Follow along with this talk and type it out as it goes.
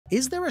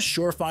Is there a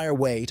surefire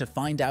way to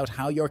find out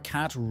how your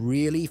cat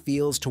really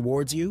feels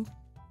towards you?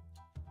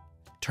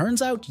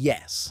 Turns out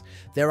yes,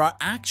 there are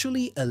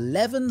actually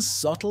 11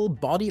 subtle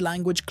body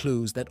language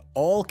clues that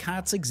all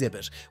cats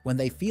exhibit when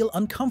they feel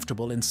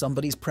uncomfortable in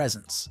somebody's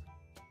presence.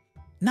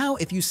 Now,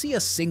 if you see a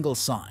single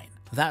sign,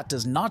 that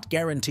does not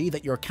guarantee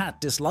that your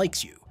cat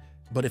dislikes you.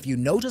 But if you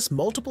notice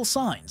multiple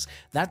signs,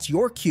 that's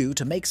your cue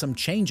to make some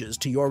changes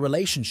to your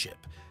relationship.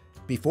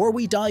 Before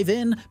we dive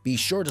in, be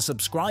sure to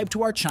subscribe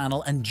to our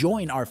channel and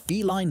join our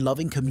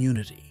feline-loving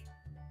community.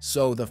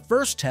 So the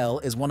first tell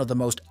is one of the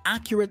most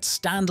accurate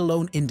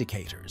standalone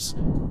indicators.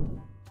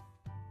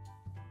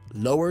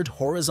 Lowered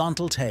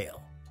horizontal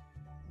tail.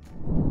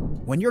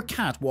 When your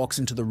cat walks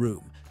into the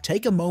room,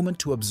 take a moment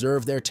to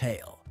observe their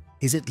tail.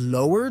 Is it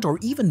lowered or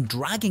even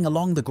dragging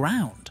along the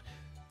ground?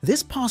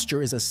 This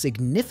posture is a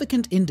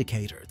significant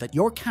indicator that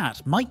your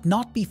cat might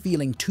not be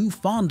feeling too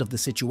fond of the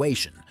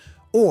situation,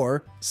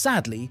 or,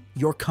 sadly,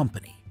 your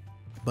company.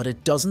 But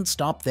it doesn't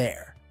stop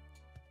there.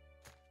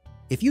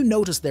 If you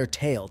notice their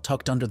tail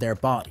tucked under their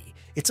body,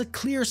 it's a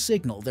clear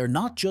signal they're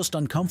not just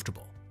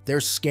uncomfortable, they're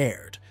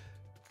scared.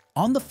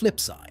 On the flip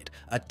side,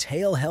 a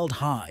tail held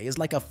high is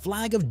like a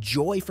flag of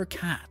joy for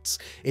cats.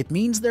 It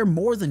means they're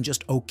more than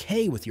just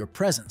okay with your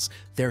presence,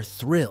 they're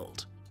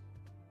thrilled.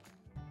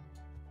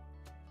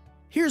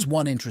 Here's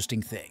one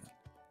interesting thing.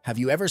 Have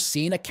you ever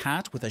seen a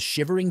cat with a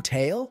shivering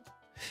tail?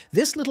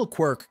 This little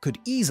quirk could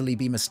easily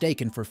be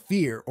mistaken for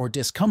fear or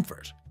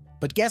discomfort.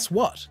 But guess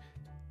what?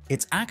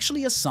 It's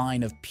actually a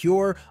sign of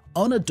pure,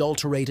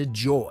 unadulterated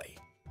joy.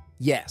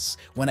 Yes,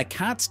 when a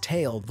cat's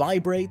tail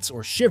vibrates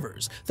or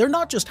shivers, they're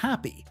not just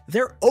happy,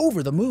 they're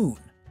over the moon.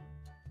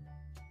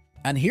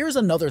 And here's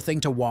another thing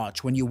to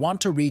watch when you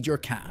want to read your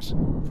cat.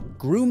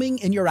 Grooming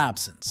in your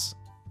absence.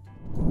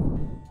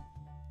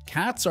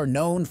 Cats are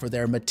known for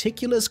their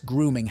meticulous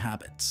grooming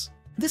habits.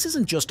 This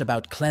isn't just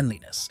about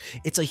cleanliness,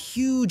 it's a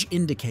huge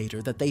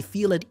indicator that they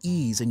feel at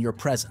ease in your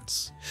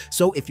presence.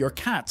 So if your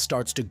cat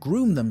starts to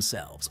groom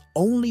themselves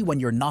only when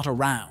you're not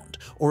around,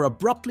 or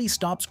abruptly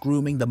stops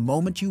grooming the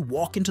moment you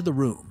walk into the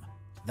room,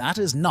 that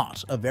is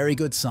not a very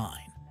good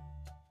sign.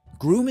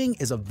 Grooming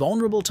is a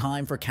vulnerable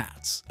time for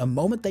cats, a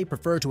moment they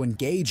prefer to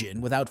engage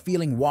in without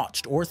feeling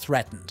watched or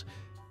threatened.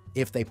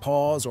 If they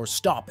pause or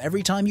stop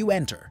every time you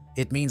enter,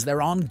 it means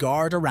they're on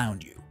guard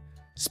around you.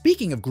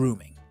 Speaking of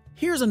grooming,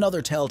 here's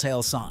another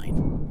telltale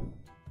sign.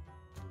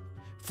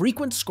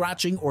 Frequent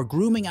scratching or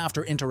grooming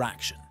after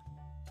interaction.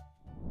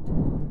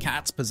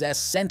 Cats possess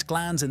scent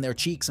glands in their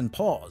cheeks and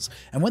paws,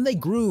 and when they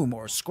groom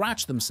or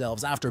scratch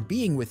themselves after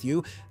being with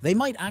you, they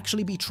might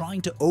actually be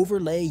trying to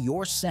overlay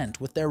your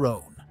scent with their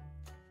own.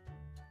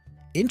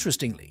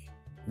 Interestingly,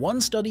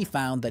 one study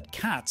found that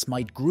cats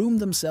might groom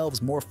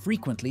themselves more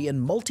frequently in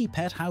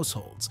multi-pet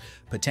households,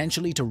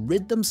 potentially to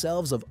rid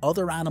themselves of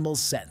other animals'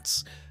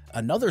 scents.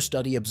 Another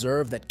study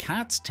observed that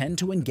cats tend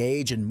to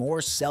engage in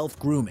more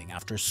self-grooming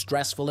after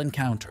stressful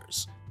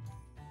encounters.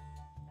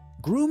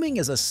 Grooming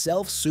is a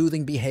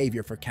self-soothing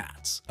behavior for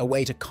cats, a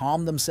way to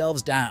calm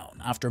themselves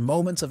down after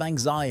moments of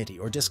anxiety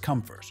or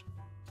discomfort.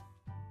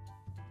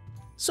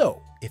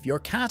 So, if your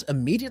cat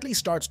immediately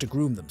starts to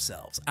groom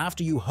themselves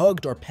after you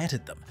hugged or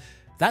petted them,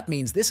 that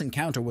means this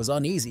encounter was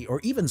uneasy or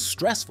even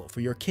stressful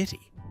for your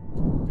kitty.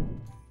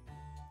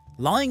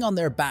 Lying on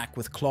their back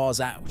with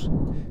claws out.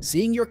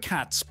 Seeing your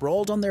cat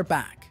sprawled on their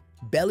back,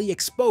 belly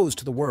exposed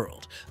to the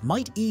world,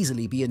 might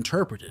easily be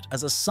interpreted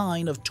as a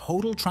sign of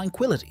total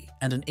tranquility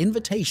and an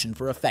invitation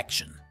for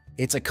affection.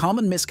 It's a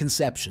common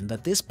misconception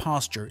that this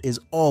posture is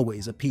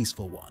always a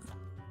peaceful one.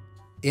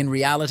 In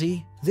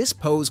reality, this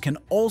pose can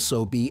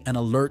also be an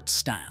alert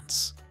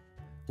stance.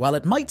 While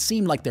it might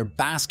seem like they're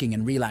basking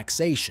in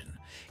relaxation,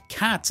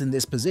 cats in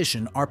this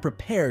position are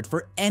prepared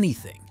for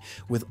anything,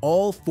 with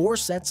all 4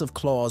 sets of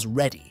claws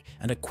ready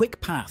and a quick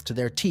path to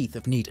their teeth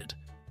if needed.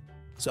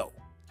 So,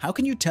 how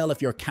can you tell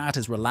if your cat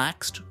is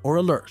relaxed or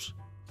alert?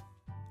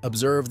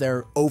 Observe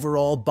their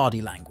overall body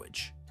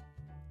language.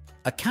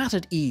 A cat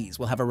at ease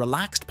will have a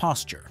relaxed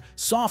posture,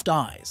 soft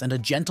eyes, and a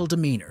gentle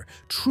demeanor,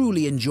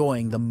 truly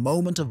enjoying the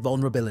moment of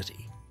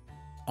vulnerability.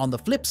 On the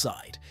flip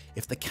side,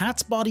 if the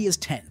cat's body is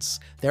tense,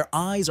 their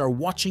eyes are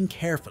watching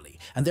carefully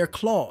and their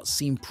claws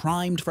seem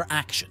primed for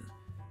action.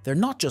 They're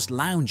not just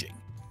lounging,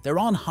 they're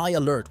on high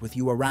alert with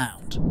you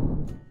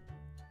around.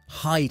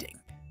 Hiding.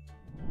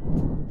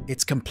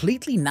 It's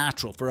completely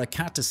natural for a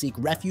cat to seek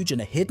refuge in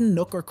a hidden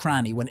nook or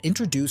cranny when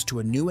introduced to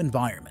a new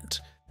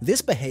environment.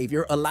 This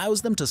behavior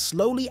allows them to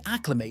slowly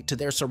acclimate to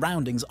their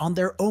surroundings on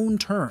their own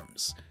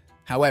terms.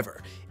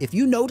 However, if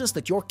you notice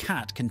that your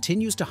cat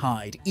continues to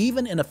hide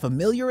even in a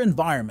familiar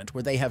environment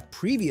where they have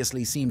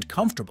previously seemed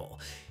comfortable,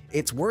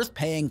 it's worth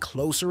paying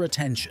closer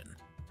attention.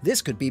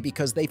 This could be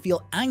because they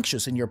feel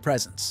anxious in your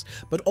presence,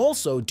 but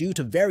also due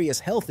to various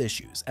health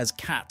issues as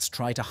cats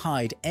try to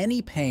hide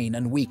any pain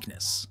and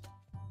weakness.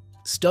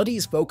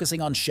 Studies focusing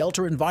on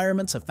shelter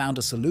environments have found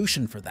a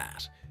solution for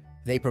that.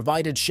 They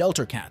provided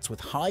shelter cats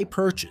with high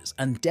perches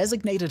and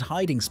designated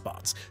hiding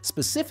spots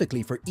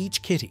specifically for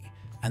each kitty,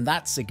 and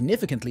that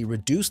significantly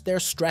reduced their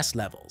stress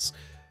levels.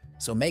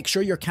 So make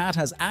sure your cat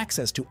has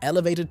access to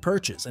elevated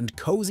perches and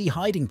cozy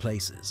hiding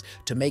places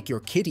to make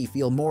your kitty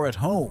feel more at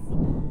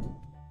home.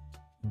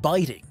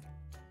 Biting.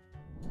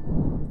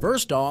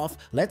 First off,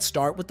 let's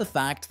start with the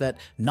fact that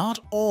not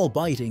all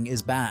biting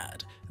is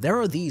bad. There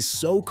are these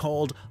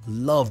so-called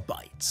love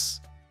bites.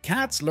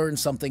 Cats learn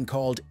something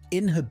called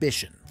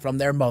inhibition from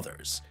their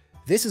mothers.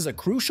 This is a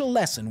crucial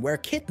lesson where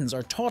kittens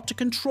are taught to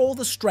control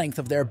the strength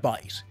of their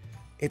bite.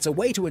 It's a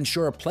way to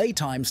ensure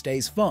playtime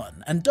stays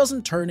fun and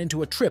doesn't turn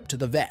into a trip to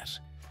the vet.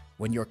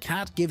 When your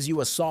cat gives you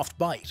a soft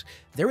bite,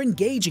 they're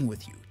engaging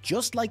with you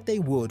just like they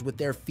would with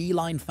their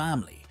feline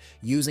family,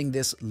 using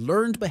this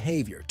learned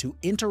behavior to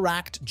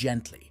interact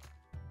gently.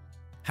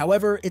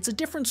 However, it's a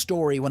different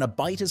story when a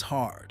bite is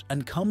hard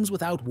and comes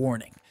without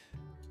warning.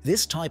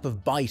 This type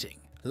of biting,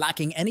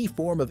 lacking any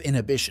form of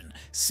inhibition,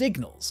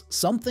 signals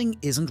something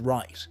isn't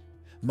right.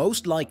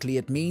 Most likely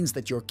it means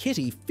that your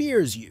kitty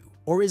fears you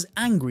or is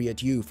angry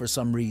at you for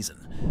some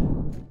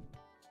reason.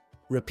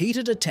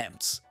 Repeated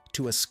attempts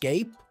to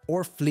escape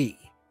or flee.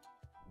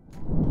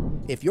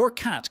 If your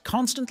cat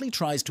constantly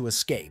tries to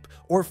escape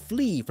or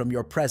flee from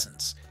your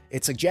presence,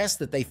 it suggests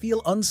that they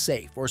feel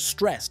unsafe or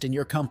stressed in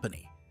your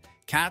company.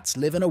 Cats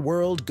live in a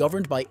world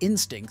governed by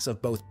instincts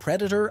of both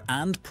predator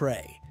and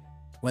prey.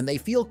 When they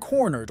feel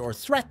cornered or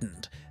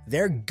threatened,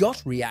 their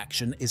gut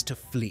reaction is to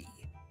flee.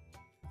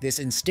 This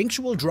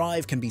instinctual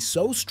drive can be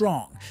so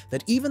strong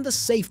that even the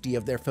safety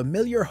of their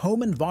familiar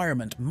home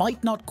environment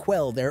might not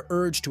quell their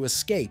urge to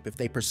escape if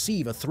they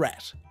perceive a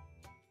threat.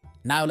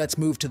 Now let's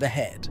move to the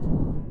head.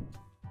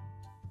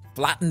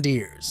 Flattened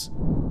ears.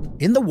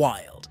 In the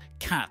wild,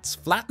 cats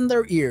flatten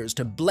their ears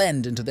to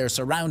blend into their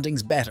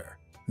surroundings better,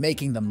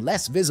 making them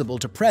less visible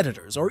to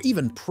predators or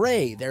even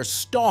prey they're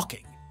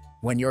stalking.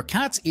 When your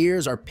cat's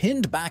ears are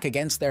pinned back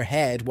against their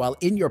head while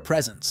in your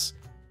presence,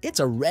 it's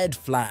a red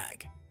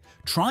flag.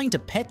 Trying to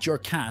pet your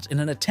cat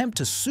in an attempt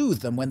to soothe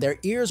them when their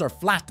ears are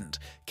flattened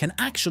can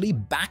actually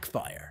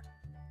backfire.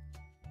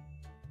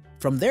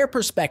 From their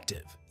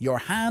perspective, your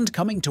hand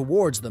coming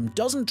towards them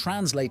doesn't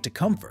translate to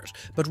comfort,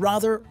 but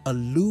rather a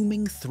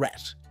looming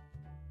threat.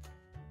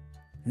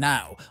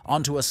 Now,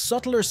 onto a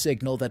subtler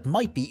signal that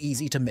might be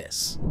easy to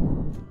miss.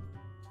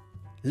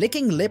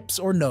 Licking lips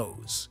or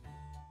nose.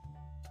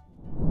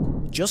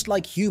 Just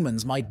like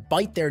humans might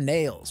bite their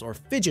nails or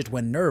fidget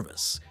when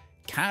nervous,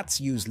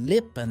 cats use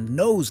lip and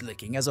nose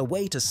licking as a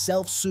way to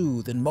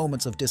self-soothe in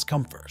moments of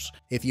discomfort.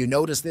 If you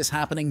notice this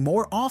happening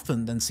more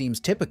often than seems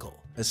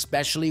typical,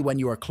 especially when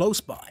you are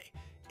close by,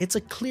 it's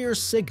a clear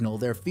signal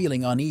they're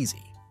feeling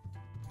uneasy.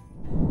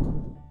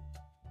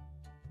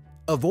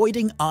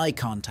 Avoiding eye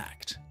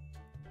contact.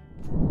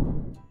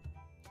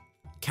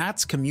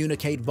 Cats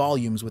communicate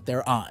volumes with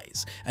their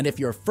eyes, and if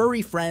your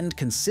furry friend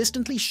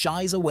consistently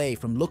shies away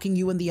from looking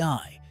you in the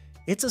eye,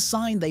 it's a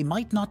sign they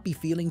might not be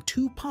feeling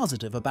too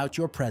positive about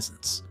your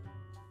presence.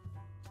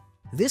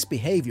 This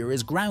behavior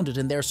is grounded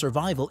in their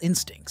survival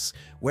instincts,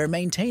 where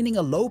maintaining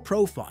a low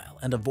profile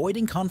and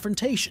avoiding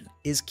confrontation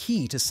is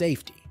key to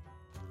safety.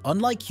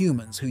 Unlike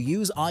humans who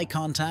use eye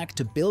contact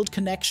to build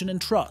connection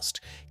and trust,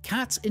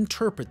 cats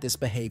interpret this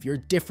behavior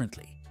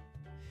differently.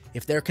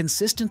 If they're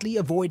consistently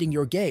avoiding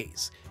your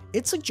gaze,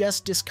 it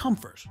suggests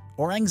discomfort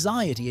or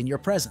anxiety in your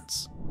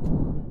presence.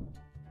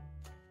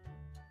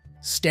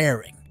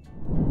 Staring.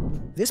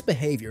 This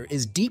behavior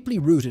is deeply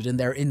rooted in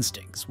their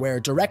instincts, where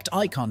direct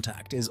eye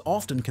contact is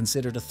often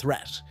considered a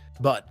threat.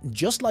 But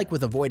just like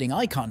with avoiding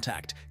eye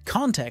contact,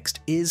 context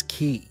is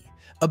key.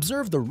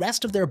 Observe the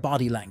rest of their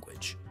body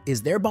language.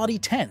 Is their body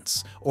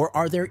tense, or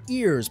are their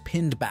ears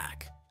pinned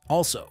back?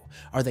 Also,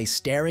 are they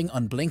staring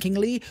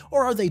unblinkingly,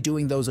 or are they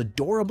doing those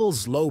adorable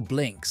slow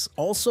blinks,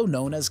 also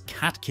known as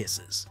cat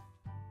kisses?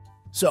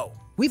 So,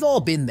 we've all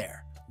been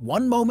there.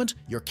 One moment,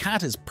 your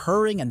cat is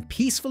purring and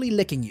peacefully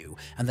licking you,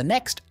 and the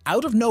next,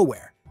 out of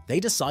nowhere, they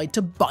decide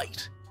to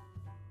bite.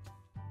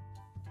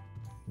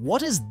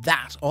 What is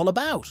that all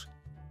about?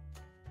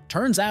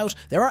 Turns out,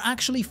 there are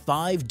actually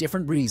 5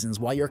 different reasons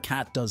why your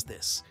cat does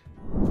this.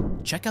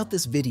 Check out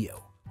this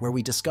video, where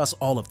we discuss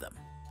all of them,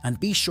 and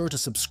be sure to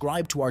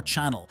subscribe to our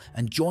channel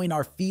and join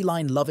our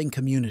feline-loving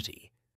community.